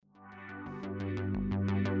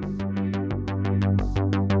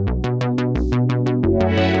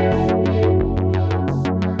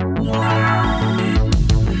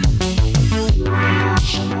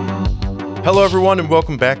Hello, everyone, and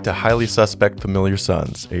welcome back to Highly Suspect Familiar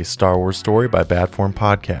Sons, a Star Wars story by Bad Form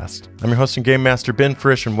Podcast. I'm your host and game master, Ben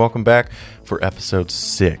Frisch, and welcome back for episode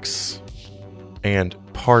 6 and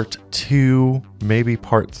part 2, maybe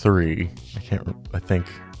part 3. I think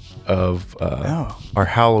of our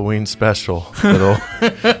Halloween special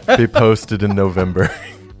that'll be posted in November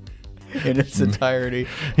in its entirety,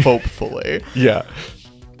 hopefully. Yeah.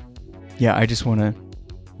 Yeah, I just want to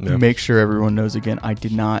make sure everyone knows again. I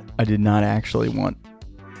did not actually want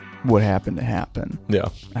what happened to happen. Yeah.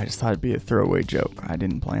 I just thought it'd be a throwaway joke. I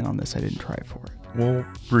didn't plan on this. I didn't try for it. We'll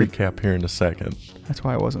recap here in a second. That's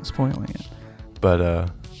why I wasn't spoiling it. But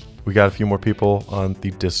we got a few more people on the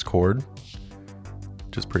Discord,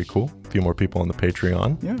 which is pretty cool. A few more people on the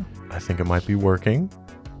Patreon. Yeah. I think it might be working.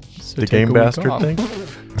 So the Game Bastard thing.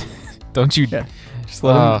 Don't you? Yeah. Just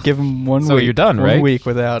let him, give him 1 week. So you're done, right? 1 week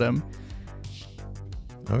without him.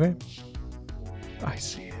 Okay. I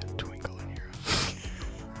see a twinkle in your eye.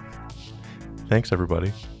 Thanks,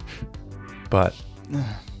 everybody. But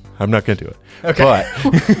I'm not going to do it. Okay.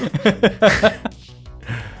 But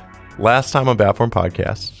last time on Bad Form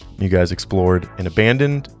Podcast, you guys explored an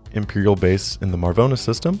abandoned Imperial base in the Marvona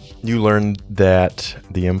system. You learned that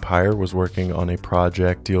the Empire was working on a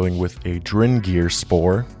project dealing with a Drengir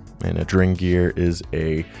spore, and a Drengir is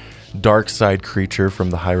a dark side creature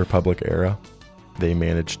from the High Republic era. They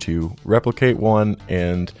managed to replicate one,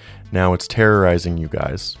 and now it's terrorizing you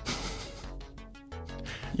guys.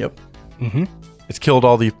 Yep. Mm-hmm. It's killed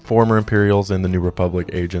all the former Imperials and the New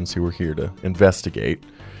Republic agents who were here to investigate.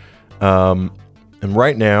 And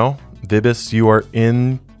right now, Vibis, you are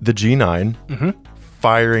in the G9,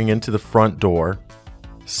 firing into the front door.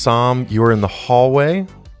 Sam, you are in the hallway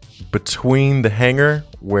between the hangar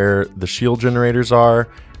where the shield generators are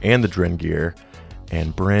and the Drengir.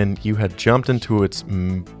 And Bryn, you had jumped into its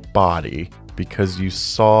body because you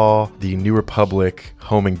saw the New Republic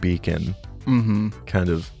homing beacon kind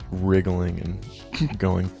of wriggling and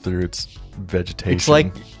going through its vegetation. It's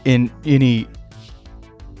like in any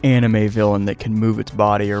anime villain that can move its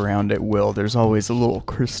body around at will, there's always a little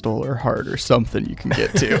crystal or heart or something you can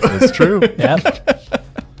get to. That's true. Yep.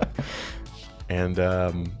 And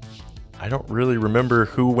I don't really remember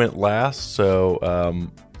who went last, so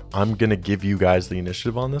I'm going to give you guys the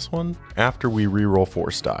initiative on this one after we reroll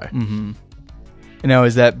Force die. Mm-hmm. Now,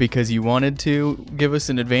 is that because you wanted to give us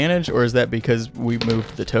an advantage, or is that because we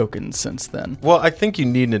moved the tokens since then? Well, I think you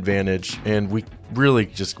need an advantage, and we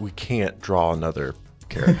really we can't draw another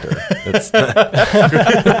character. There's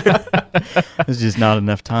just not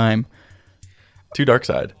enough time. Too dark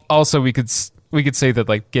side. Also, we could say that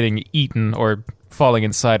like getting eaten or falling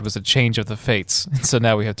inside was a change of the fates, so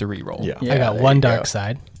now we have to reroll. Yeah. I got one dark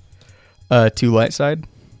side. 2 light side.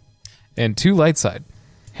 And 2 light side.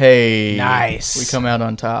 Hey. Nice. We come out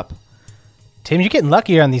on top. Tim, you're getting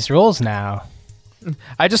luckier on these rolls now.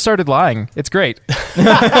 I just started lying. It's great.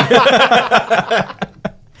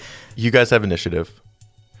 You guys have initiative.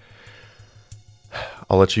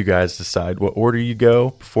 I'll let you guys decide what order you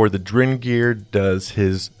go before the Drengir does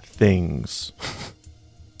his things.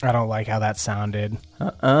 I don't like how that sounded.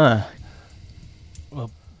 Uh-uh.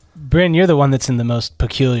 Bryn, you're the one that's in the most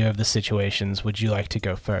peculiar of the situations. Would you like to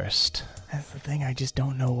go first? That's the thing. I just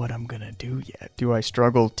don't know what I'm going to do yet. Do I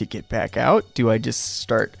struggle to get back out? Do I just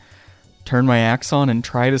turn my axe on and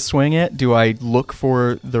try to swing it? Do I look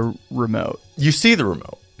for the remote? You see the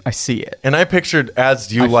remote. I see it. And I pictured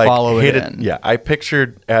as you follow hit it it. in. Yeah, I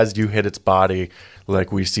pictured as you hit its body,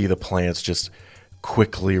 like we see the plants just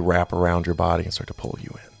quickly wrap around your body and start to pull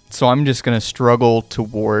you in. So I'm just going to struggle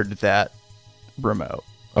toward that remote.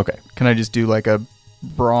 Okay. Can I just do like a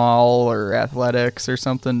brawl or athletics or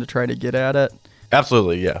something to try to get at it?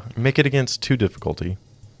 Absolutely, yeah. Make it against 2 difficulty.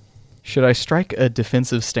 Should I strike a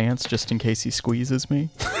defensive stance just in case he squeezes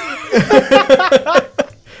me?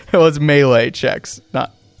 Well, it's melee checks,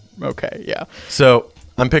 not... Okay, yeah. So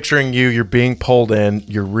I'm picturing you're being pulled in,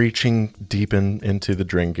 you're reaching deep into the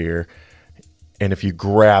Drengir, and if you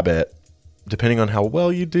grab it, depending on how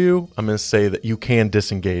well you do, I'm going to say that you can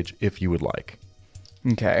disengage if you would like.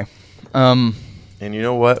 Okay. And you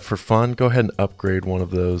know what? For fun, go ahead and upgrade one of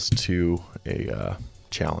those to a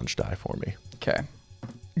challenge die for me. Okay.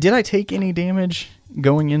 Did I take any damage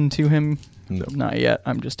going into him? No. Not yet.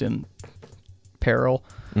 I'm just in peril.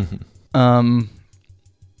 Mm-hmm.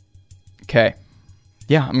 Okay.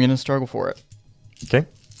 Yeah, I'm going to struggle for it. Okay.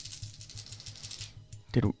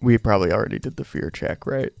 We probably already did the fear check,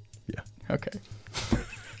 right? Yeah. Okay.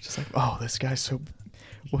 Just like, oh, this guy's so...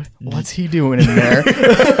 What's he doing in there?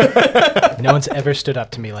 No one's ever stood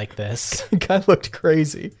up to me like this. The guy looked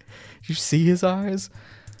crazy. Did you see his eyes?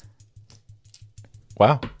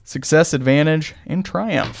 Wow. Success, advantage, and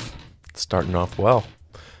triumph. Starting off well.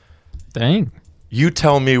 Dang. You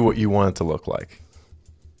tell me what you want it to look like.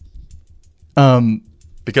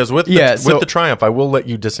 Because with the triumph, I will let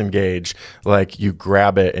you disengage. Like you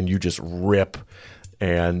grab it and you just rip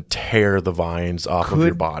and tear the vines off of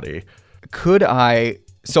your body. Could I?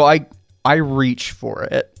 So I reach for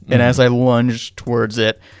it, and as I lunge towards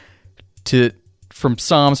it, from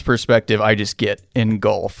Sam's perspective, I just get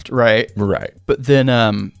engulfed, right? Right. But then,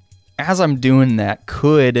 as I'm doing that,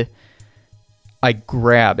 could I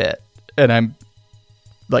grab it and I'm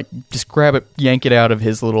like just grab it, yank it out of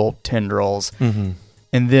his little tendrils, and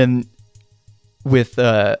then with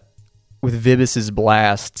Vibis's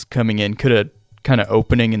blasts coming in, could a kind of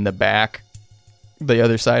opening in the back, the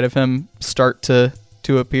other side of him, start to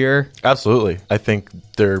appear? Absolutely. I think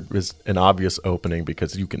there is an obvious opening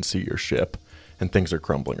because you can see your ship and things are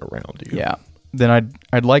crumbling around you. Yeah. Then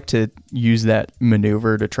I'd like to use that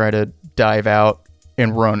maneuver to try to dive out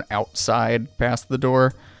and run outside past the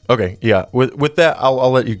door. Okay. Yeah. With that,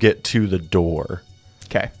 I'll let you get to the door.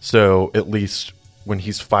 Okay. So at least when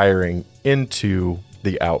he's firing into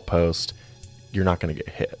the outpost, you're not going to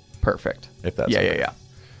get hit. Perfect. If that's yeah.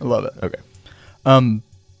 I love it. Okay.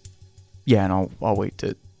 Yeah, and I'll wait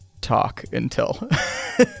to talk until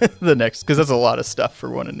the next, because that's a lot of stuff for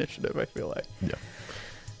one initiative, I feel like.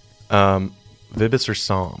 Yeah. Vibis or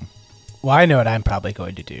Psalm? Well, I know what I'm probably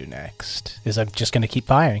going to do next. Is I'm just going to keep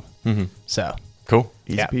firing. Mm-hmm. So cool.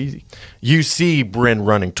 Easy Yeah. peasy. You see Bryn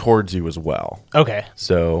running towards you as well. okay.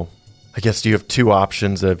 So I guess you have two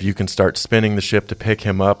options of you can start spinning the ship to pick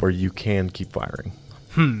him up, or you can keep firing.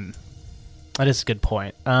 That is a good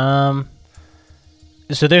point.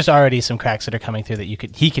 So there's already some cracks that are coming through that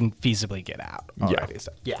he can feasibly get out already. Yeah.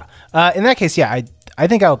 So, yeah. In that case, yeah, I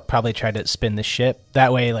think I'll probably try to spin the ship.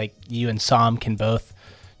 That way, like, you and Sam can both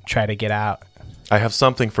try to get out. I have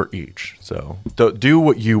something for each, so do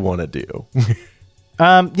what you want to do.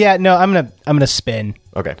 Yeah, no, I'm gonna spin.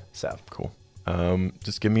 Okay, So cool.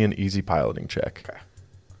 Just give me an easy piloting check. Okay.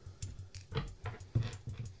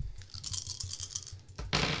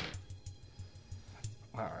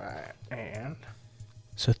 All right, and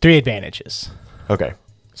so 3 advantages. Okay,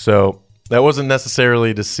 so that wasn't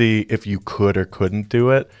necessarily to see if you could or couldn't do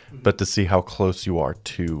it, but to see how close you are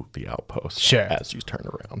to the outpost Sure. as you turn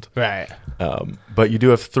around. Right. But you do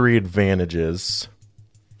have 3 advantages.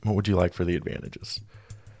 What would you like for the advantages?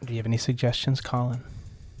 Do you have any suggestions, Colin?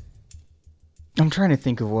 I'm trying to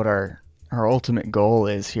think of what our ultimate goal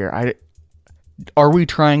is here. Are we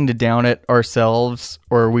trying to down it ourselves,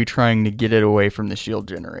 or are we trying to get it away from the shield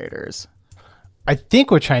generators? I think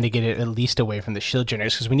we're trying to get it at least away from the shield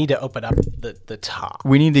generators because we need to open up the top.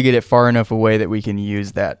 We need to get it far enough away that we can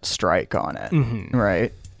use that strike on it,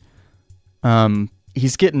 right?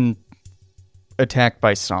 He's getting attacked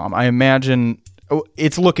by Psalm. I imagine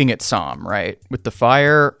it's looking at Psalm, right, with the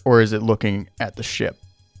fire, or is it looking at the ship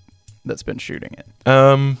that's been shooting it?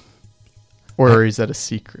 Or is that a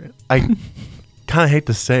secret? I kind of hate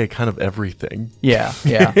to say kind of everything. Yeah.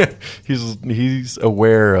 He's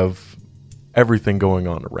aware of everything going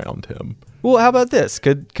on around him. Well, how about this?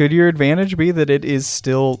 Could your advantage be that it is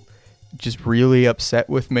still just really upset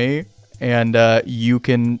with me, and you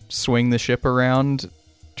can swing the ship around,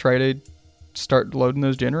 try to start loading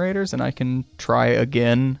those generators, and I can try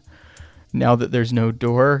again now that there's no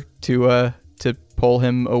door to pull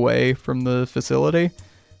him away from the facility?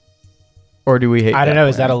 Or do we hate I don't know.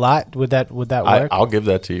 Is plan? that a lot? Would that work? I'll give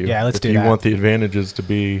that to you. Yeah, let's if do you that. want the advantages to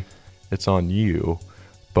be, it's on you.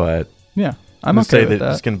 But Yeah, I'm I'm gonna say okay with that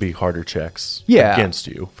that. it's going to be harder checks Yeah, against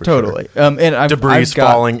you. For totally. sure. And Debris I've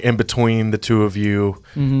got, falling in between the two of you.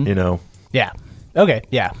 You know, Yeah. Okay.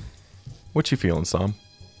 Yeah. what you feeling, Sam?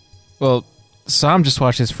 Well, Sam just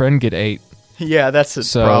watched his friend get ate. Yeah, that's a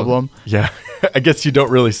So- problem. Yeah, I guess you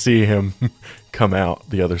don't really see him come out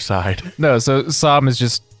the other side. No, so Sam is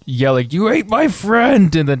just yelling, "You ate my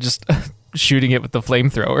friend!" and then just shooting it with the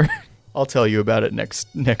flamethrower. I'll tell you about it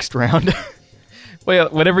next round. Well,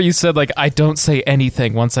 whenever you said, like, I don't say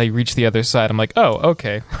anything once I reach the other side, I'm like, oh,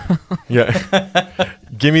 okay. Yeah,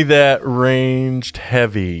 give me that ranged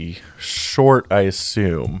heavy, short. I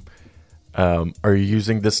assume. Are you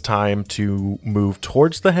using this time to move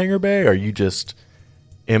towards the hangar bay? Or are you just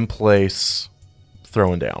in place,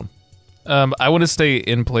 throwing down? I want to stay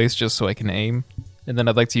in place just so I can aim, and then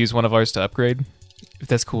I'd like to use one of ours to upgrade, if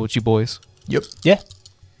that's cool with you boys. Yep. Yeah.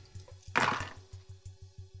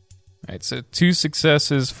 All right, so 2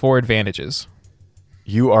 successes, 4 advantages.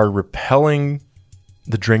 You are repelling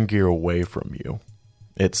the Drengir away from you.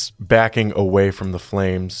 It's backing away from the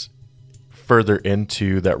flames further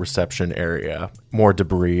into that reception area. More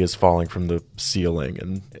debris is falling from the ceiling,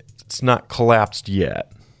 and it's not collapsed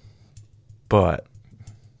yet. But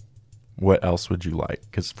what else would you like?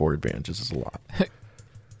 Because 4 advantages is a lot.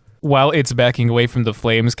 While it's backing away from the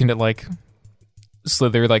flames, can it like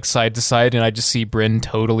slither like side to side, and I just see Bryn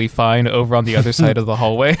totally fine over on the other side of the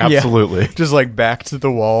hallway? Absolutely. Just like back to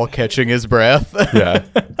the wall, catching his breath. Yeah.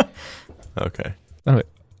 Okay. I'm like,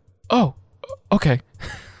 oh, okay.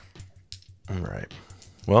 All right.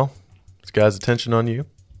 Well, this guy's attention on you.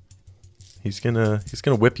 He's gonna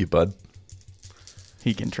whip you, bud.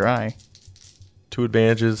 He can try. 2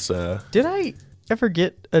 advantages. Did I ever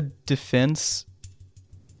get a defense?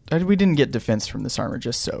 We didn't get defense from this armor,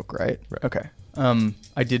 just soak, right? Okay.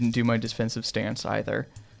 I didn't do my defensive stance either.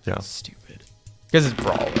 Yeah. Stupid. Because it's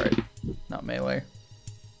brawl, right? Not melee.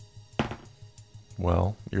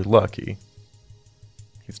 Well, you're lucky.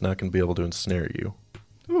 He's not going to be able to ensnare you.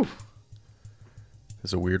 Oof.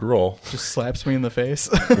 It's a weird roll. Just slaps me in the face.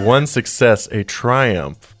 1 success, a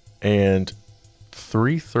triumph, and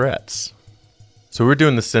 3 threats. So we're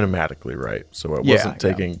doing this cinematically, right? So it wasn't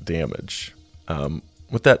taking damage.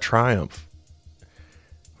 With that triumph,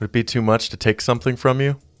 would it be too much to take something from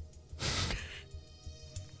you?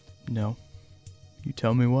 No. You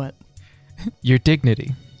tell me what. Your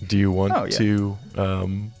dignity. Do you want to...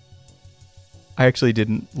 I actually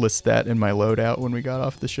didn't list that in my loadout when we got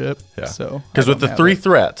off the ship. Yeah. So because with the 3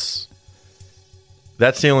 threats,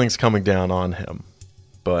 that ceiling's coming down on him,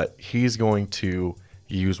 but he's going to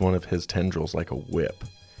use one of his tendrils like a whip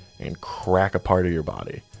and crack a part of your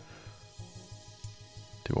body.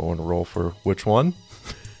 Do I want to roll for which one?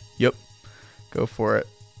 Yep. Go for it.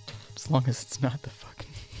 As long as it's not the fucking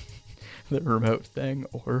the remote thing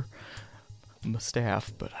or my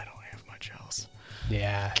staff, but I don't have much else.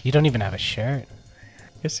 Yeah, you don't even have a shirt.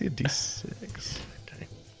 I see a D6. Okay.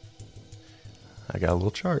 I got a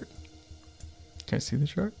little chart. Can I see the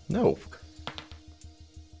chart? No.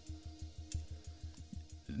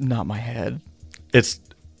 Not my head. It's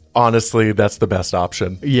honestly, that's the best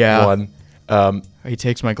option. Yeah. One. He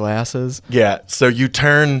takes my glasses. Yeah, so you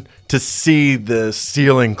turn to see the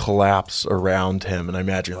ceiling collapse around him, and I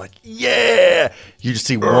imagine you're like, yeah! You just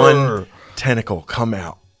see one tentacle come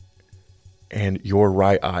out, and your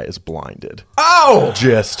right eye is blinded. Oh!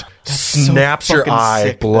 Just snaps your fucking eye,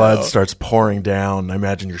 sick, blood though. starts pouring down. I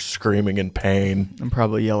imagine you're screaming in pain. I'm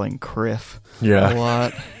probably yelling Criff. Yeah. A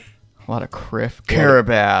lot. A lot of Criff.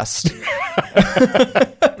 Carabast.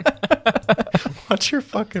 Watch your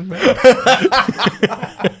fucking mouth.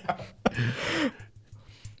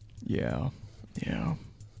 Yeah.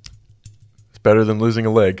 It's better than losing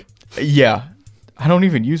a leg. Yeah. I don't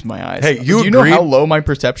even use my eyes. Hey, you Do you know agreed- how low my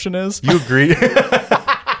perception is? You agreed.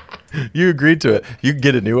 You agreed to it. You can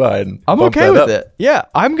get a new eye and I'm bump okay that with up. it. Yeah,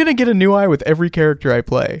 I'm going to get a new eye with every character I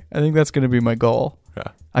play. I think that's going to be my goal.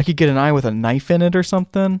 Yeah. I could get an eye with a knife in it or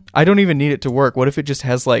something. I don't even need it to work. What if it just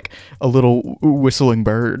has like a little whistling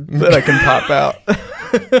bird that I can pop out?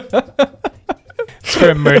 It's for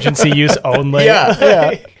emergency use only.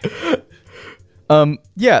 Yeah.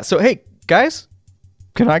 Yeah. So, hey, guys,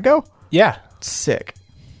 can I go? Yeah. Sick.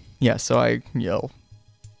 Yeah, so I yell,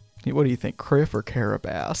 hey, what do you think, Criff or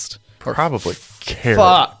Carabast? Or Probably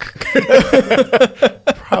fuck.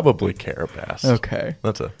 Probably Carabast. Okay.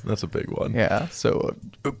 That's a big one. Yeah, so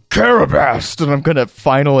Carabast, and I'm going to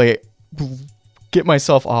finally get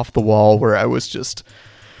myself off the wall where I was just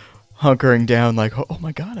hunkering down like, oh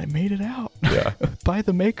my God, I made it out. Yeah. By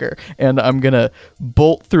the maker. And I'm going to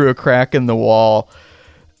bolt through a crack in the wall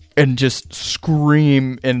and just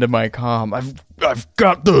scream into my comm, I've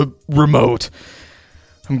got the remote.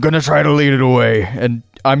 I'm going to try to lead it away. And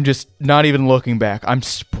I'm just not even looking back. I'm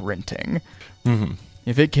sprinting. Mm-hmm.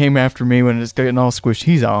 If it came after me when it's getting all squished,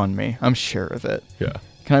 he's on me. I'm sure of it. Yeah.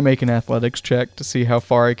 Can I make an athletics check to see how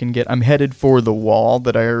far I can get? I'm headed for the wall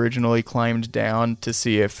that I originally climbed down to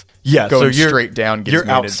see if Yeah. going so you're straight down gives You're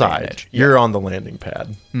me an outside. advantage. You're on the landing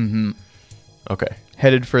pad. Mm-hmm. Okay.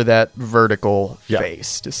 Headed for that vertical Yeah.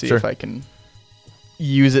 face to see Sure. if I can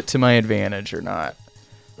use it to my advantage or not.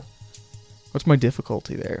 What's my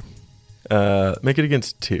difficulty there? Make it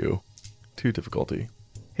against 2 difficulty.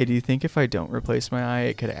 Hey, do you think if I don't replace my eye,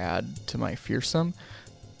 it could add to my fearsome?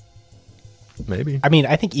 Maybe. I mean,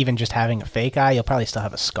 I think even just having a fake eye, you'll probably still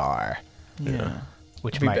have a scar, Yeah.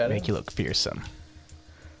 which Be might better. make you look fearsome.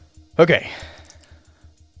 Okay.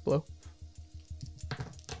 Blow.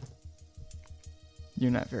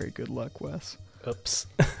 You're not very good luck, Wes. Oops.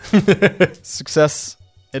 Success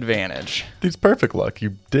advantage. It's perfect luck.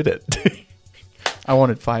 You did it. I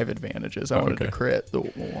wanted 5 advantages. I wanted okay. to crit the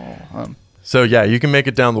wall. So yeah, you can make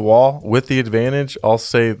it down the wall with the advantage. I'll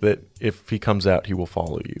say that if he comes out, he will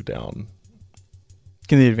follow you down.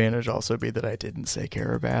 Can the advantage also be that I didn't say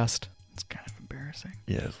Carabast? It's kind of embarrassing.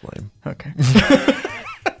 Yeah, it's lame. Okay.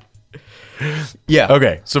 Yeah.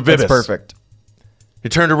 Okay, so Vibis. That's perfect. You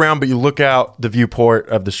turned around, but you look out the viewport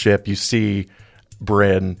of the ship. You see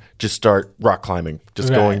Bryn just start rock climbing, just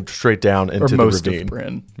going straight down into the ravine. Of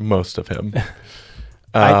Bryn. Most of him.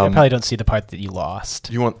 I probably don't see the part that you lost.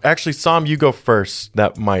 You want actually, Sam, you go first.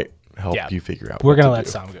 That might help you figure out. We're going to let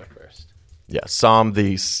Sam go first. Yeah, Sam,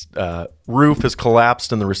 the roof has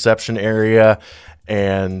collapsed in the reception area,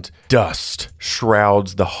 and dust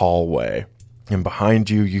shrouds the hallway. And behind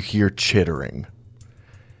you, you hear chittering.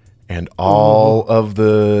 And all of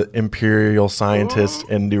the Imperial scientists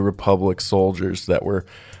and New Republic soldiers that were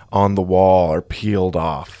on the wall are peeled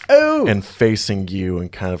off and facing you in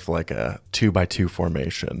kind of like a 2x2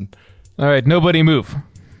 formation. All right, nobody move.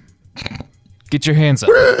 Get your hands up.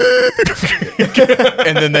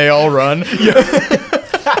 And then they all run.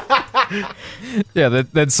 Yeah,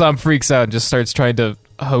 then Sam freaks out and just starts trying to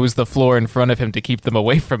hose the floor in front of him to keep them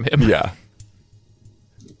away from him. Yeah.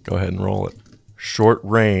 Go ahead and roll it. Short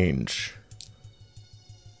range.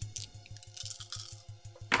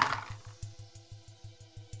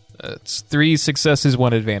 It's 3 successes,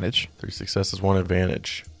 1 advantage. 3 successes, 1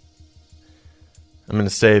 advantage. I'm going to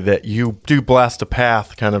say that you do blast a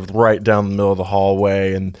path kind of right down the middle of the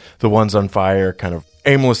hallway, and the ones on fire kind of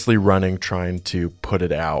aimlessly running, trying to put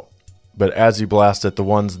it out. But as you blast it, the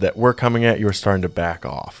ones that were coming at you are starting to back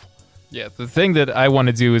off. Yeah, the thing that I want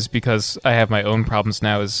to do is, because I have my own problems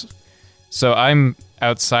now, is... So I'm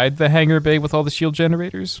outside the hangar bay with all the shield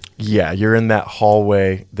generators? Yeah, you're in that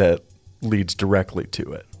hallway that leads directly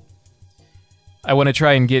to it. I want to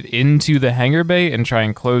try and get into the hangar bay and try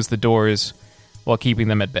and close the doors while keeping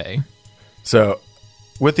them at bay. So,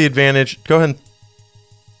 with the advantage, go ahead and...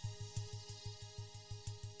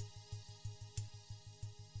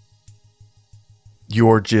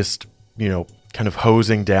 You're just, kind of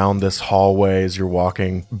hosing down this hallway as you're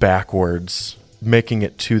walking backwards, making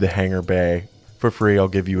it to the hangar bay. For free, I'll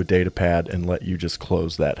give you a data pad and let you just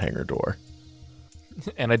close that hangar door.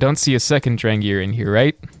 And I don't see a second Drangir in here,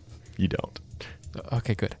 right? You don't.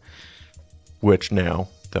 Okay, good. Which now,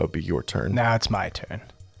 that would be your turn. Now it's my turn.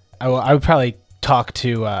 I would probably talk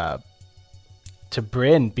to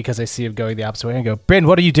Bryn, because I see him going the opposite way, and go, Bryn,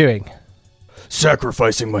 what are you doing?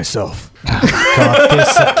 Sacrificing myself. God,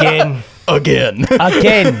 this again. Again.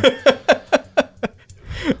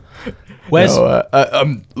 Where's... No,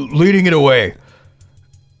 I'm leading it away.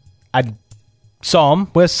 Som?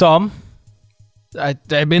 Where's Som?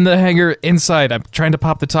 I'm in the hangar inside. I'm trying to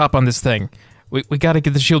pop the top on this thing. We got to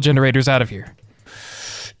get the shield generators out of here.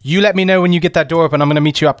 You let me know when you get that door open. I'm going to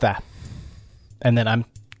meet you up there. And then I'm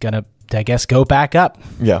going to, I guess, go back up.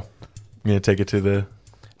 Yeah. I'm going to take it to the...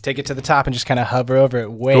 Take it to the top and just kind of hover over it.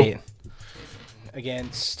 Wait. Cool.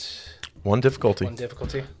 Against... One difficulty.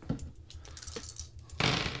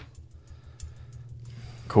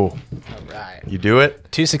 Cool. All right. You do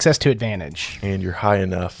it. 2 success, 2 advantage. And you're high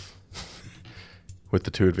enough with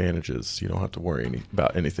the 2 advantages. You don't have to worry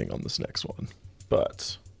about anything on this next one.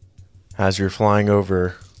 But as you're flying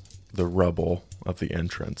over the rubble of the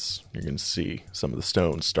entrance, you're going to see some of the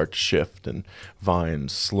stones start to shift and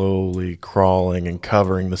vines slowly crawling and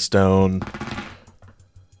covering the stone.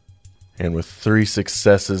 And with 3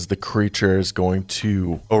 successes, the creature is going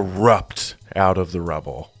to erupt out of the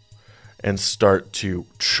rubble and start to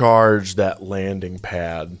charge that landing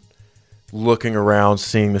pad, looking around,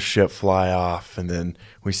 seeing the ship fly off, and then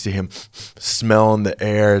we see him smelling the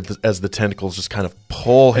air as the tentacles just kind of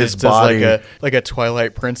pull his body. Like a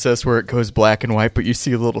Twilight Princess where it goes black and white, but you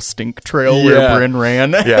see a little stink trail where Bryn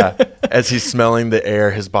ran. Yeah. As he's smelling the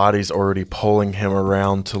air, his body's already pulling him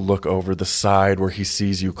around to look over the side where he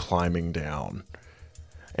sees you climbing down.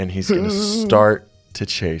 And he's going to start to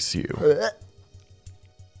chase you.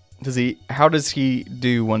 How does he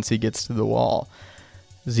do once he gets to the wall?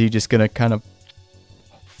 Is he just going to kind of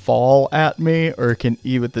fall at me, or can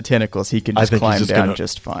he, with the tentacles, he can just climb down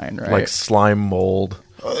just fine, right? Like slime mold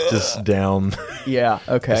just down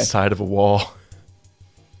the side of a wall.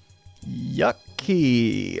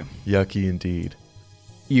 Yucky. Yucky indeed.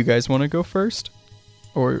 You guys want to go first?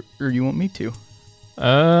 Or you want me to?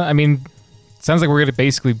 I mean, sounds like we're going to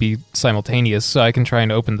basically be simultaneous, so I can try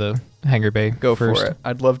and open the hangar bay Go first. for it.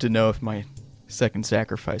 I'd love to know if my second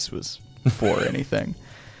sacrifice was for anything.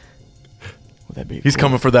 He's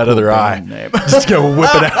coming for that other eye. Just gonna whip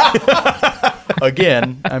it out.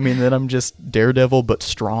 Again, I mean, then I'm just Daredevil, but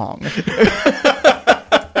strong.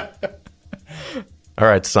 All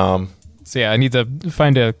right, Sam. So yeah, I need to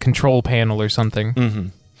find a control panel or something. Mm-hmm.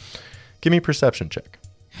 Give me a perception check.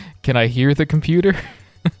 Can I hear the computer?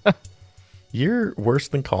 You're worse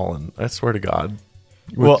than Colin. I swear to God.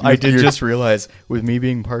 Well, I did your- just realize, with me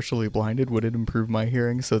being partially blinded, would it improve my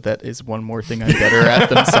hearing? So that is one more thing I'm better at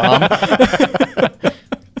than Sam.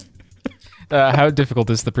 How difficult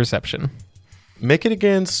is the perception? Make it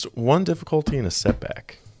against one difficulty and a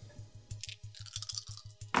setback.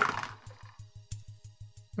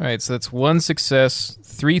 All right, so that's 1 success,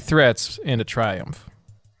 3 threats, and a triumph.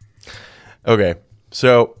 Okay,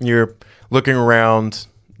 so you're looking around.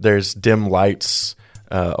 There's dim lights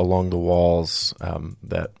along the walls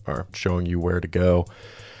that are showing you where to go.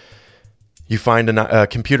 You find a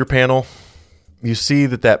computer panel. You see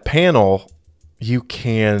that panel, you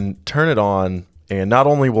can turn it on, and not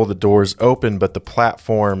only will the doors open, but the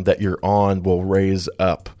platform that you're on will raise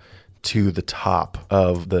up to the top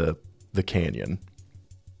of the canyon.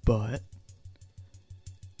 But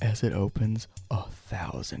as it opens,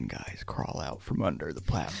 1,000 guys crawl out from under the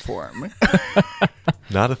platform.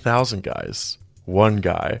 Not 1,000 guys. One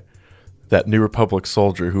guy, that New Republic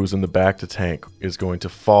soldier who was in the back to tank, is going to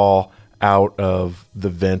fall out of the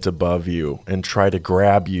vent above you and try to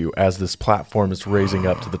grab you as this platform is raising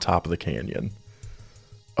up to the top of the canyon.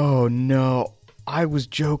 Oh no, I was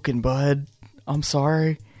joking, bud. I'm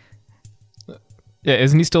sorry. Yeah,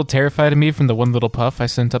 isn't he still terrified of me from the one little puff I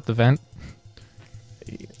sent up the vent?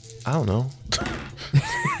 I don't know.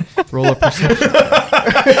 Roll a perception.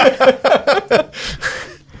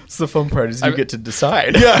 It's the fun part is you get to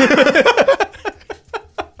decide.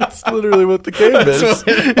 That's literally what the game is. That's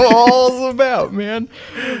what it all's about, man.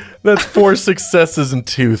 That's 4 successes and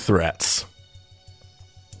 2 threats.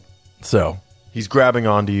 So, he's grabbing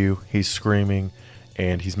onto you, he's screaming,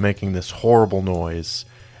 and he's making this horrible noise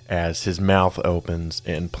as his mouth opens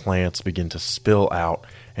and plants begin to spill out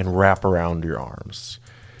and wrap around your arms.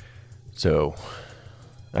 So,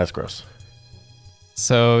 that's gross.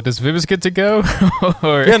 So does Vibis get to go?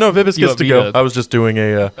 Or Yeah, no, Vibis you gets want to me go. I was just doing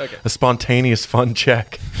a spontaneous fun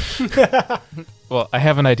check. Well, I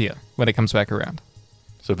have an idea when it comes back around.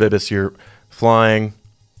 So, Vibis, you're flying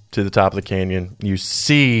to the top of the canyon. You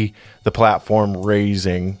see the platform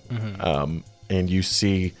raising, and you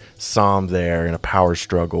see Sam there in a power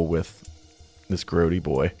struggle with this grody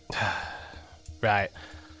boy. Right.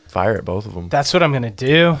 Fire at both of them. That's what I'm gonna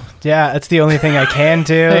do. Yeah, that's the only thing I can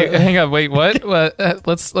do. Hey, hang on, wait, what?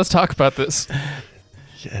 Let's talk about this.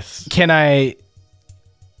 Yes. Can I?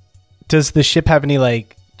 Does the ship have any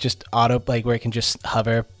just auto where it can just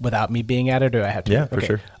hover without me being at it, or do I have to? Yeah, for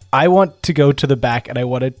sure. I want to go to the back and I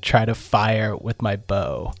want to try to fire with my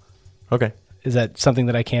bow. Okay. Is that something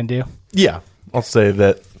that I can do? Yeah. I'll say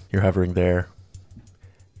that you're hovering there.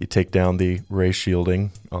 You take down the ray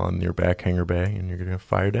shielding on your back hangar bay, and you're going to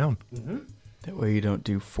fire down. That way you don't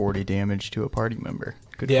do 40 damage to a party member.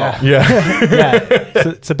 Good Yeah. call. Yeah. Yeah,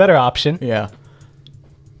 it's a better option. Yeah.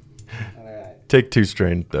 Take 2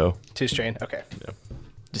 strain, though. 2 strain. Okay.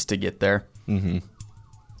 Just to get there. Mm-hmm.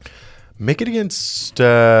 Make it against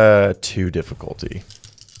 2 difficulty.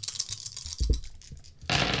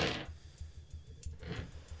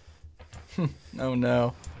 Oh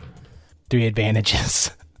no. 3 advantages.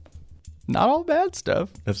 Not all bad stuff.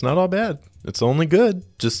 It's not all bad. It's only good,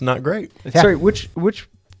 just not great. Yeah. Sorry, which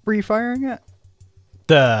were you firing at?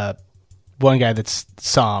 The one guy that's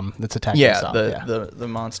Sam that's attacking Yeah, Sam. the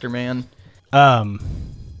monster man. I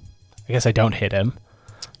guess I don't hit him,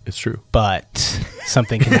 It's true. but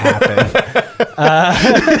something can happen.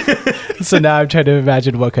 So now I'm trying to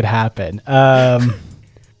imagine what could happen.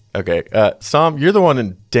 Okay, Sam, you're the one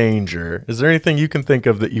in danger. Is there anything you can think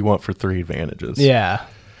of that you want for 3 advantages? Yeah.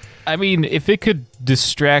 I mean, if it could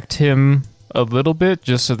distract him a little bit,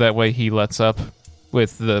 just so that way he lets up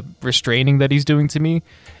with the restraining that he's doing to me.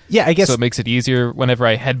 Yeah, I guess. So it makes it easier whenever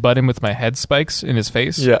I headbutt him with my head spikes in his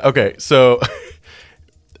face. Yeah, okay, so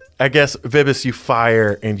I guess, Vibis, you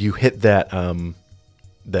fire and you hit that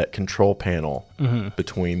that control panel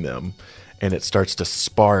between them, and it starts to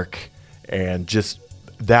spark, and just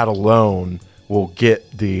that alone will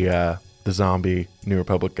get the zombie New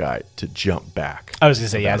Republic guy to jump back. I was going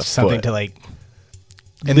to say, yeah, about it's a something foot.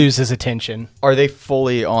 to lose his attention. Are they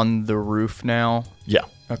fully on the roof now? Yeah.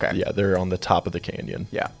 Okay. Yeah, they're on the top of the canyon.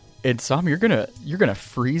 Yeah. And Sam, you're gonna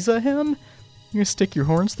Frieza him? You're gonna stick your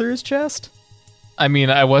horns through his chest? I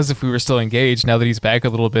mean, I was if we were still engaged. Now that he's back a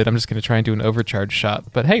little bit, I'm just going to try and do an overcharge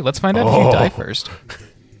shot. But hey, let's find out if you die first.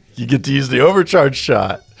 You get to use the overcharge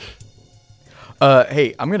shot.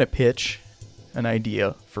 Hey, I'm gonna pitch an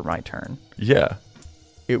idea for my turn. Yeah.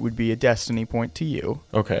 It would be a destiny point to you.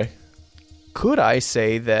 Okay. Could I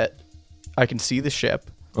say that I can see the ship?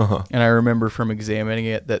 And I remember from examining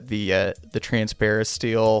it that the transparent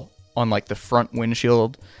steel on like the front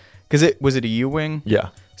windshield, because it was a U-wing. Yeah.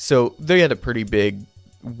 So they had a pretty big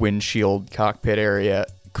windshield cockpit area.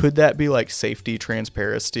 Could that be like safety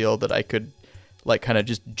transparent steel that I could like kind of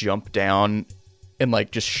just jump down and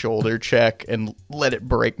like just shoulder check and let it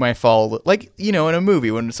break my fall? Like, you know, in a movie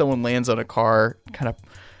when someone lands on a car, kind of,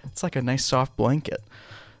 it's like a nice soft blanket.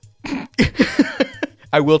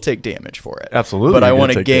 I will take damage for it. Absolutely. But I you're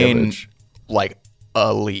want gonna to take gain damage. like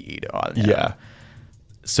a lead on him. Yeah.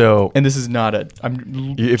 So And this is not a,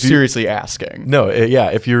 I'm If you- seriously asking. no,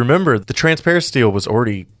 if you remember, the transparent steel was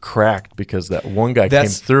already cracked because that one guy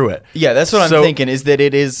That's- came through it. Yeah, that's what So- I'm thinking, is that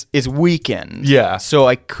it is weakened. Yeah. So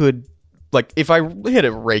I could, like, if I hit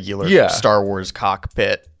a regular Yeah. Star Wars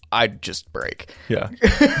cockpit, I'd just break. Yeah.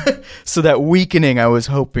 So that weakening I was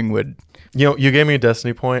hoping would... You know, you gave me a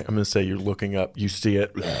destiny point. I'm going to say you're looking up, you see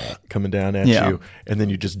it coming down at Yeah. you, and then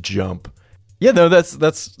you just jump. Yeah, no, that's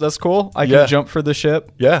cool. I Yeah. can jump for the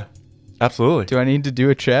ship. Yeah. Absolutely. Do I need to do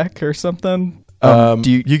a check or something? Do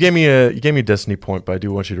you, you gave me a destiny point, but I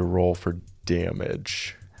do want you to roll for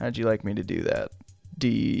damage. how'd you like me to do that?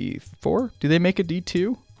 D4? Do they make a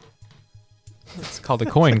D2? It's called a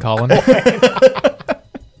coin, Colin.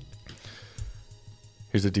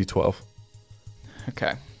 Here's a D12.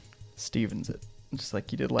 Okay. Stevens it, just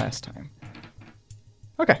like you did last time.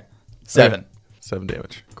 Okay. 7. 7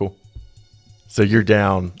 damage. Cool. So you're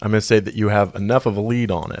down. I'm going to say that you have enough of a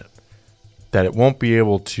lead on it that it won't be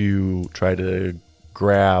able to try to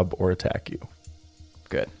grab or attack you.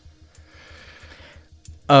 Good.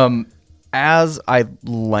 As I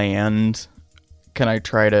land, can I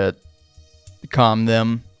try to calm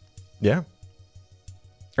them? Yeah.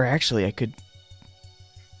 Or actually, I could...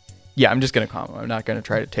 Yeah, I'm just going to calm them. I'm not going to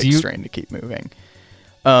try to take strain to keep moving.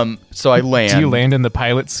 So I land. Do you land in the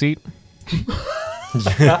pilot's seat?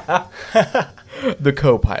 The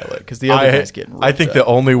co-pilot, because the other guy's getting I think the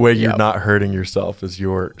only way you're Yep. not hurting yourself is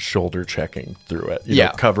you're shoulder checking through it. You Yeah.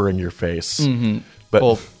 know, covering your face. Mm-hmm. But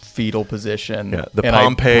full fetal position. yeah, the and I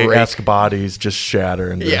Pompeii-esque break- bodies just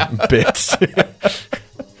shatter into Yeah. bits.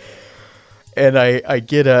 And I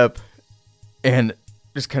get up and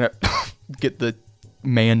just kind of get the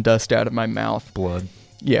man dust out of my mouth. Blood.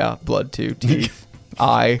 Yeah, blood too, teeth,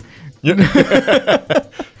 eye. Are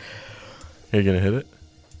you gonna hit it?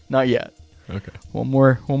 Not yet. Okay. One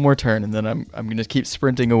more turn, and then I'm gonna keep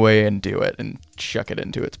sprinting away and do it and chuck it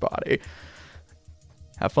into its body.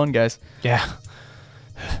 Have fun, guys. Yeah.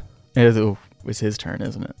 It was his turn,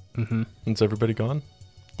 isn't it? Mm-hmm. Is everybody gone?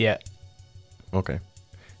 Yeah. Okay.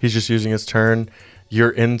 He's just using his turn.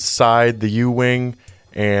 You're inside the U-wing,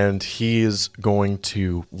 and he is going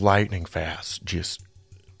to lightning fast just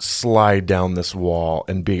slide down this wall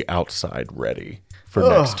and be outside ready for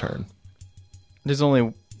next turn. There's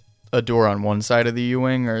only a door on one side of the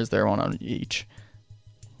U-wing, or is there one on each?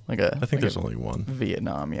 I think there's only one.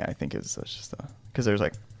 Vietnam. Yeah, I think that's just because there's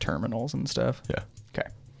like terminals and stuff. Yeah. Okay.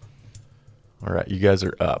 All right. You guys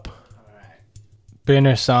are up. Bryn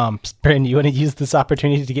or Sam? Bryn, you want to use this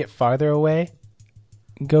opportunity to get farther away?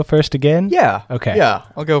 Go first again? Yeah. Okay. Yeah,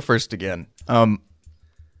 I'll go first again.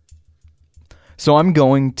 So I'm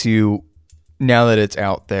going to, now that it's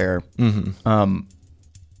out there, can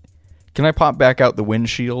I pop back out the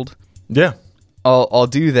windshield? Yeah. I'll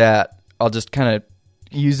do that. I'll just kind of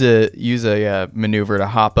use a maneuver to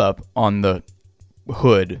hop up on the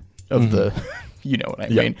hood of the, you know what I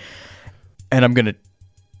mean. And I'm gonna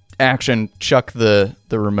action chuck the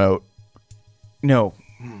remote. No.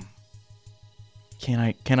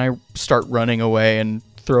 Can I start running away and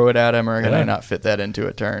throw it at him, or can I not fit that into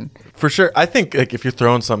a turn? For sure. I think like if you're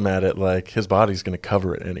throwing something at it, like his body's going to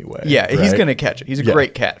cover it anyway. Yeah, he's right? gonna catch it. He's a Yeah.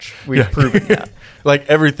 great catch. We've proven that. Like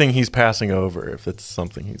everything he's passing over, if it's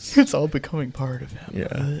something he's It's all becoming part of him.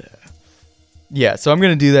 yeah. Yeah, so I'm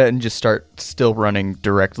going to do that and just start still running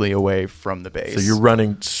directly away from the base. So you're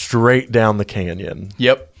running straight down the canyon.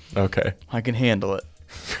 Yep. Okay. I can handle it.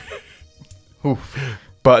 Oof.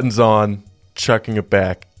 Buttons on, chucking it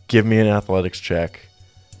back. Give me an athletics check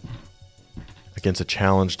against a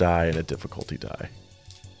challenge die and a difficulty die.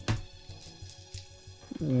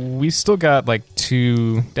 We still got like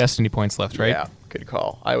 2 destiny points left, right? Yeah, good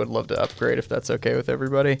call. I would love to upgrade if that's okay with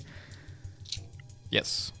everybody.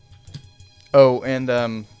 Yes. Oh, and I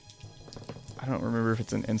don't remember if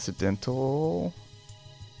it's an incidental.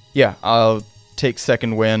 Yeah, I'll take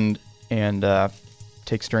second wind and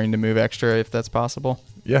take strain to move extra if that's possible.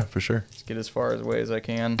 Yeah, for sure. Let's get as far away as I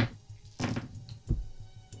can.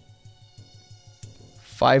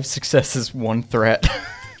 5 successes, 1 threat.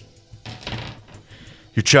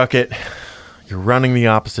 You chuck it, You're running the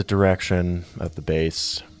opposite direction of the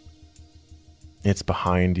base. It's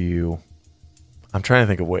behind you. I'm trying to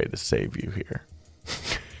think of a way to save you here,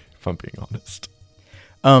 if I'm being honest.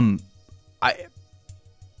 I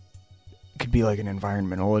could be like an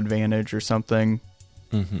environmental advantage or something.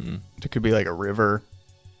 Mm-hmm. It could be like a river.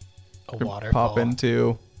 A to waterfall. pop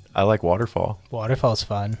into. I like waterfall. Waterfall's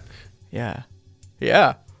fun. Yeah.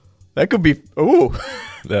 Yeah. That could be. Oh.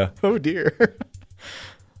 Yeah. Oh dear.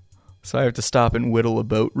 So I have to stop and whittle a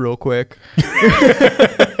boat real quick.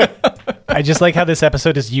 I just like how this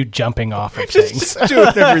episode is you jumping off of things.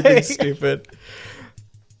 Doing everything stupid.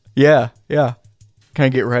 Yeah. Yeah. Can I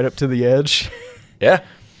get right up to the edge? Yeah.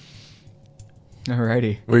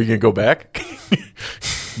 Alrighty. Were you going to go back?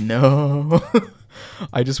 No.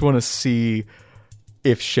 I just want to see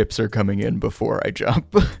if ships are coming in before I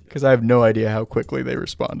jump, because I have no idea how quickly they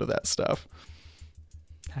respond to that stuff.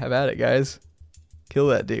 Have at it, guys. Kill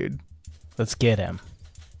that dude. Let's get him.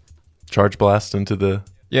 Charge blast into the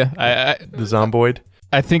Yeah, the zomboid.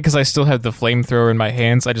 I think because I still have the flamethrower in my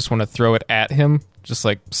hands, I just want to throw it at him, just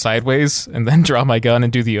like sideways, and then draw my gun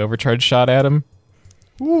and do the overcharge shot at him.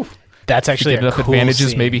 Woo. That's actually Get a enough cool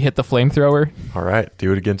advantages, scene. maybe hit the flamethrower. All right.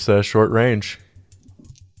 Do it against short range.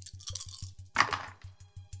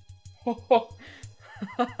 All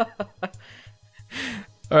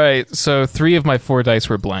right, so 3 of my 4 dice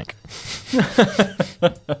were blank.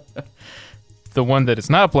 The one that is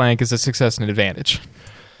not blank is a success and advantage.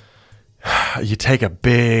 You take a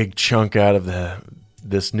big chunk out of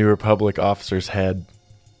this New Republic officer's head.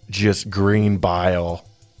 Just green bile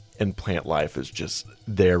and plant life is just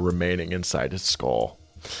there remaining inside his skull.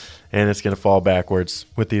 And it's going to fall backwards.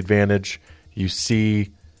 With the advantage, you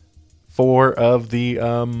see 4 of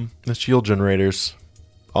the shield generators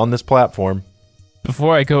on this platform.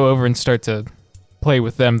 Before I go over and start to play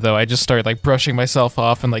with them, though, I just start like brushing myself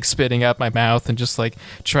off and like spitting out my mouth and just like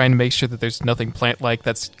trying to make sure that there's nothing plant-like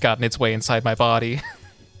that's gotten its way inside my body.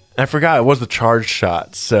 I forgot it was the charge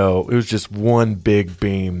shot, so it was just one big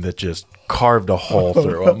beam that just carved a hole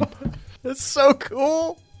through him. That's so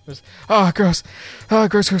cool. Oh, gross. Oh,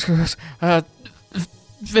 gross. Vibus,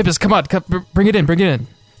 come on, bring it in.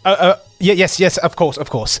 Yes, of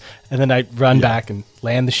course. And then I run back and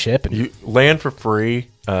land the ship, and You land for free.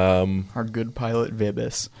 Our good pilot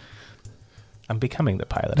Vibus. I'm becoming the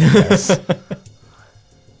pilot, I guess.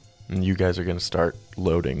 And you guys are going to start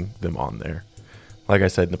loading them on there. Like I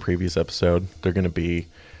said in the previous episode, they're going to be...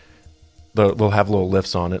 They'll have little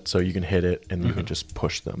lifts on it, so you can hit it, and you can just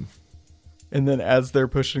push them. And then as they're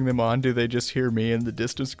pushing them on, do they just hear me in the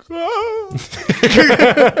distance?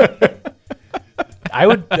 I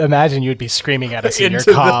would imagine you'd be screaming at us in your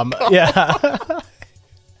Into the comm. Yeah.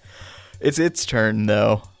 It's its turn,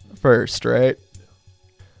 though. First, right?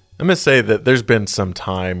 I'm going to say that there's been some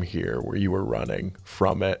time here where you were running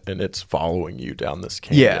from it, and it's following you down this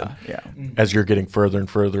canyon. Yeah. As you're getting further and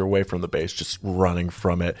further away from the base, just running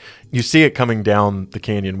from it. You see it coming down the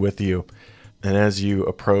canyon with you, and as you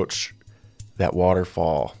approach that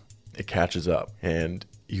waterfall, it catches up, and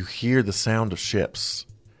you hear the sound of ships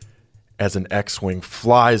as an X-Wing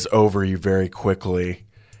flies over you very quickly,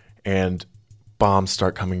 and bombs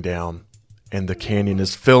start coming down, and the canyon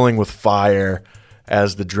is filling with fire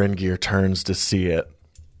as the Drengir turns to see it.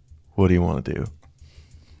 What do you want to do?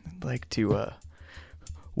 I'd like to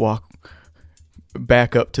walk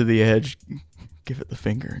back up to the edge, give it the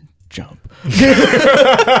finger, and jump. you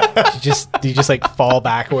just like fall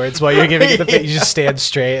backwards while you're giving it the. You just stand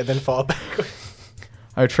straight and then fall backwards.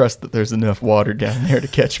 I trust that there's enough water down there to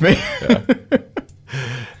catch me.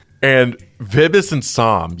 And Vibus and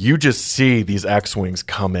Som, you just see these X-Wings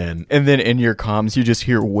come in. And then in your comms, you just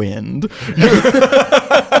hear wind.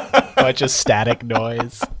 Bunch of static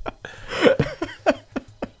noise.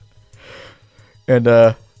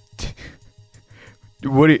 And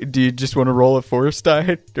what do you just want to roll a force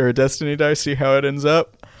die or a destiny die, see how it ends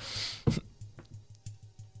up?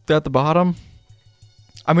 At the bottom?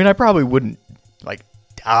 I mean, I probably wouldn't like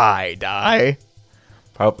die.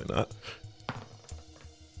 Probably not.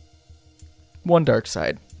 One dark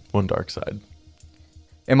side. One dark side.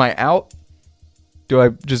 Am I out? Do I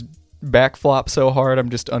just backflop so hard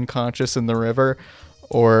I'm just unconscious in the river?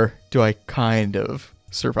 Or do I kind of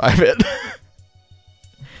survive it?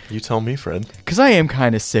 You tell me, friend. Because I am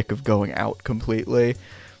kind of sick of going out completely.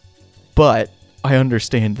 But I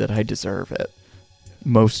understand that I deserve it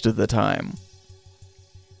most of the time.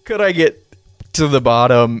 Could I get to the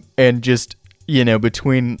bottom and just,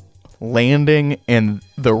 between landing and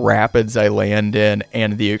the rapids I land in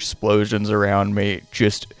and the explosions around me,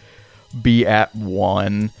 just be at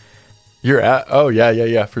 1 You're at. Oh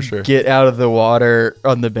yeah, for sure. get out of the water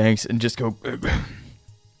on the banks and just go.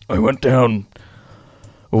 I went down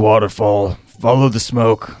a waterfall, follow the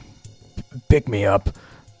smoke, pick me up,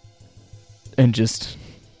 and just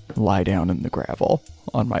lie down in the gravel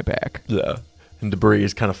on my back. Yeah. And debris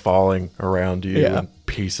is kind of falling around you, Yeah. and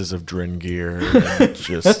pieces of Drin gear, and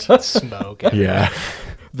just Smoke. yeah,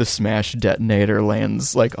 The smash detonator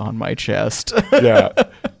lands like on my chest, yeah.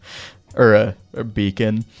 or a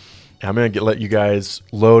beacon. I'm gonna let you guys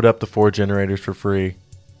load up the 4 generators for free,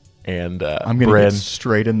 and I'm gonna Bryn, get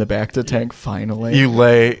straight in the back to tank finally. you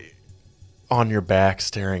lay on your back,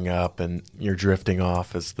 staring up, and you're drifting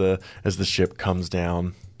off as the ship comes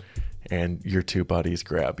down, and your 2 buddies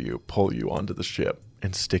grab you, pull you onto the ship,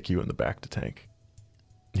 and stick you in the back to tank.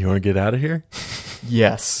 You want to get out of here?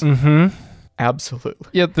 Yes, Mm-hmm. absolutely.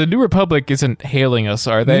 Yeah, the New Republic isn't hailing us,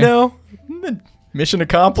 are they? No, Mission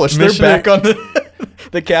accomplished. Mission They're back on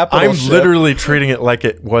the capital. I'm ship. literally treating it like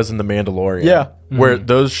it was in The Mandalorian. Yeah. Where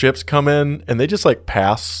those ships come in and they just like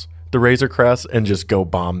pass the Razor Crest and just go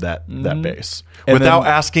bomb that base And without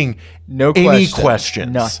then asking no any question,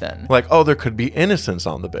 questions. nothing. Like, oh, there could be innocents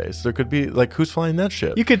on the base. There could be like, who's flying that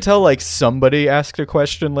ship? You could tell like somebody asked a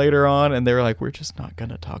question later on, and they were like, "We're just not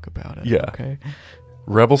gonna talk about it." Yeah. Okay.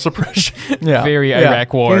 Rebel suppression. Yeah. Very Yeah.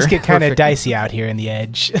 Iraq War. Things get kind of Perfect. dicey out here in the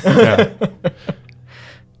edge. Yeah.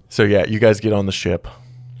 So yeah, you guys get on the ship.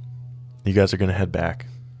 You guys are gonna head back.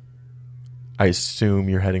 I assume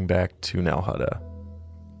you're heading back to Nal Hutta.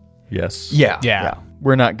 Yes. Yeah. Yeah.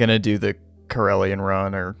 We're not gonna do the Corellian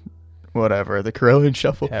run or whatever. The Corellian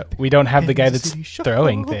shuffle. Yeah, we don't have the guy Kansas that's City Shuffle.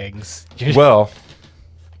 throwing things. Well,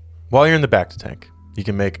 while you're in the back to tank, you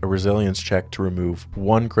can make a resilience check to remove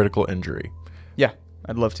 1 critical injury. Yeah,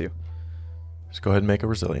 I'd love to. Just go ahead and make a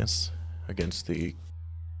resilience against the.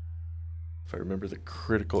 If I remember, the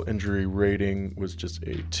critical injury rating was just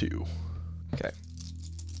a 2. Okay.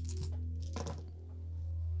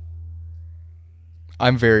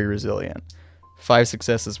 I'm very resilient. 5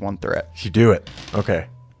 successes, 1 threat. You do it. Okay.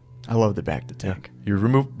 I love the back to tank. You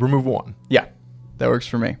remove 1. Yeah, that works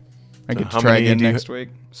for me. I So get to how try many again do you- next week.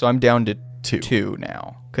 So I'm down to 2. 2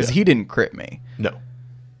 now because Yeah. he didn't crit me, No.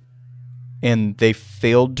 and they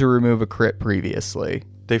failed to remove a crit previously.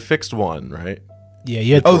 They fixed 1, right? Yeah,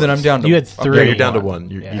 you had. Oh, then I'm down to- You had okay, 3. Yeah, you're down to 1.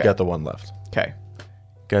 You Yeah. got the 1 left. Okay.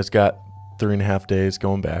 Guys got 3.5 days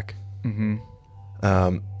going back. Mm-hmm.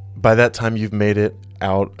 By that time, you've made it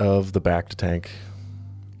out of the back to tank.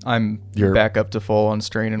 I'm You're- back up to full on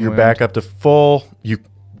strain and You're wound. back up to full. You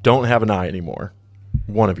don't have an eye anymore.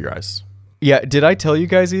 One of your eyes. Yeah, did I tell you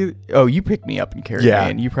guys either? Oh, you picked me up and carried me,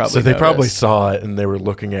 and you probably So they probably noticed. saw it and they were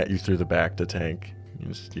looking at you through the back to tank.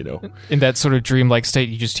 You know. In that sort of dreamlike state,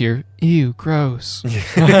 you just hear, ew, gross.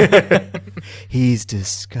 He's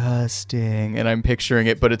disgusting, and I'm picturing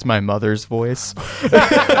it, but it's my mother's voice.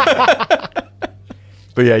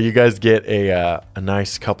 But yeah, you guys get a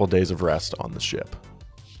nice couple days of rest on the ship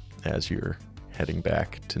as you're heading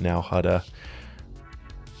back to Nal Hutta.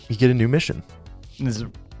 You get a new mission. This is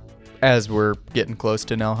as we're getting close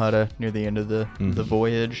to Nal Hutta, near the end of the Mhm.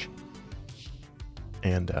 voyage.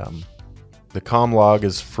 And the comm log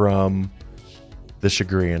is from the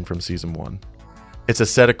Chagrian from season 1. It's a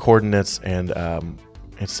set of coordinates, and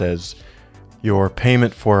it says, "Your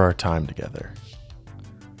payment for our time together."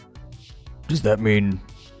 Does that mean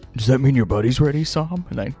your buddy's ready, Sam?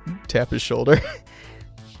 And I tap his shoulder.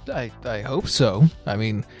 I hope so. I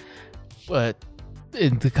mean, but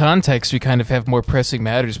in the context, we kind of have more pressing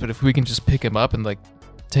matters, but if we can just pick him up and, like,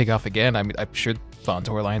 take off again, I mean, I'm sure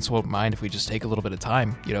Vontor Alliance won't mind if we just take a little bit of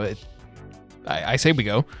time. You know, I say we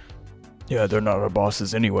go. Yeah, they're not our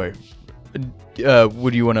bosses anyway.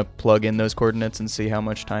 Would you want to plug in those coordinates and see how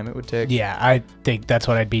much time it would take? Yeah, I think that's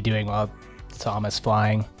what I'd be doing while Tom is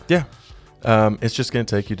flying. Yeah. It's just going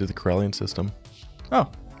to take you to the Corellian system. Oh.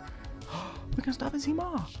 We can stop at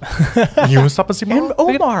Zima. You want to stop and see And more?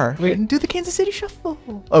 Omar. We can do the Kansas City Shuffle.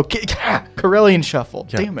 Okay. Corellian Shuffle.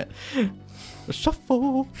 Yeah. Damn it.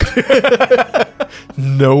 Shuffle.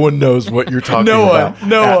 No one knows what you're talking No about one.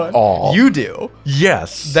 No at one. all. You do.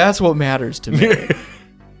 Yes. That's what matters to me.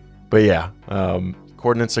 But yeah,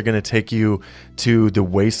 coordinates are going to take you to the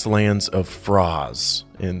wastelands of Fraz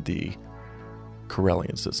in the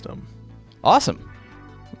Corellian system. Awesome.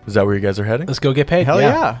 Is that where you guys are heading? Let's go get paid. Hell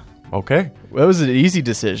yeah. Okay. That was an easy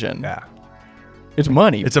decision. Yeah. It's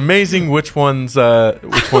money. It's amazing which ones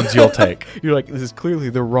you'll take. You're like, this is clearly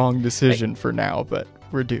the wrong decision for now, but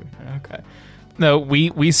we're due. Okay. No,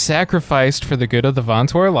 we sacrificed for the good of the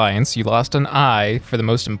Vontor Alliance. You lost an eye for the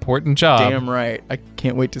most important job. Damn right. I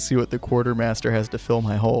can't wait to see what the quartermaster has to fill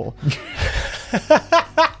my hole.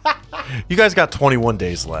 You guys got 21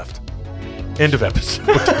 days left. End of episode.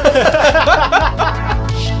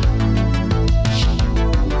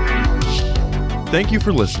 Thank you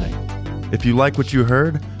for listening. If you like what you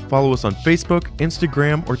heard, follow us on Facebook,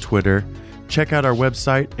 Instagram, or Twitter. Check out our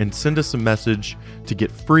website and send us a message to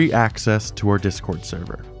get free access to our Discord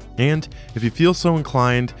server. And if you feel so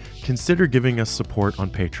inclined, consider giving us support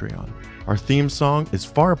on Patreon. Our theme song is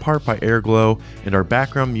Far Apart by Airglow, and our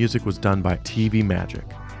background music was done by TV Magic.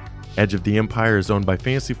 Edge of the Empire is owned by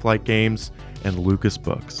Fantasy Flight Games and Lucas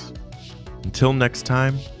Books. Until next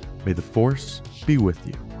time, may the Force be with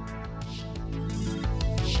you.